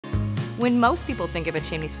When most people think of a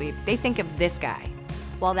chimney sweep, they think of this guy.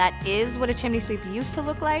 While that is what a chimney sweep used to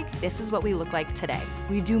look like, this is what we look like today.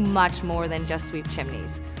 We do much more than just sweep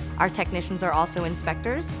chimneys. Our technicians are also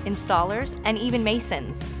inspectors, installers, and even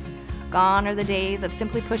masons. Gone are the days of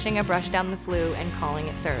simply pushing a brush down the flue and calling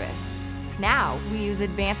it service. Now, we use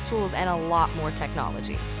advanced tools and a lot more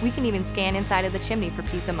technology. We can even scan inside of the chimney for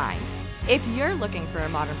peace of mind. If you're looking for a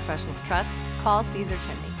modern professional to trust, call Caesar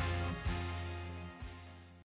Chimney.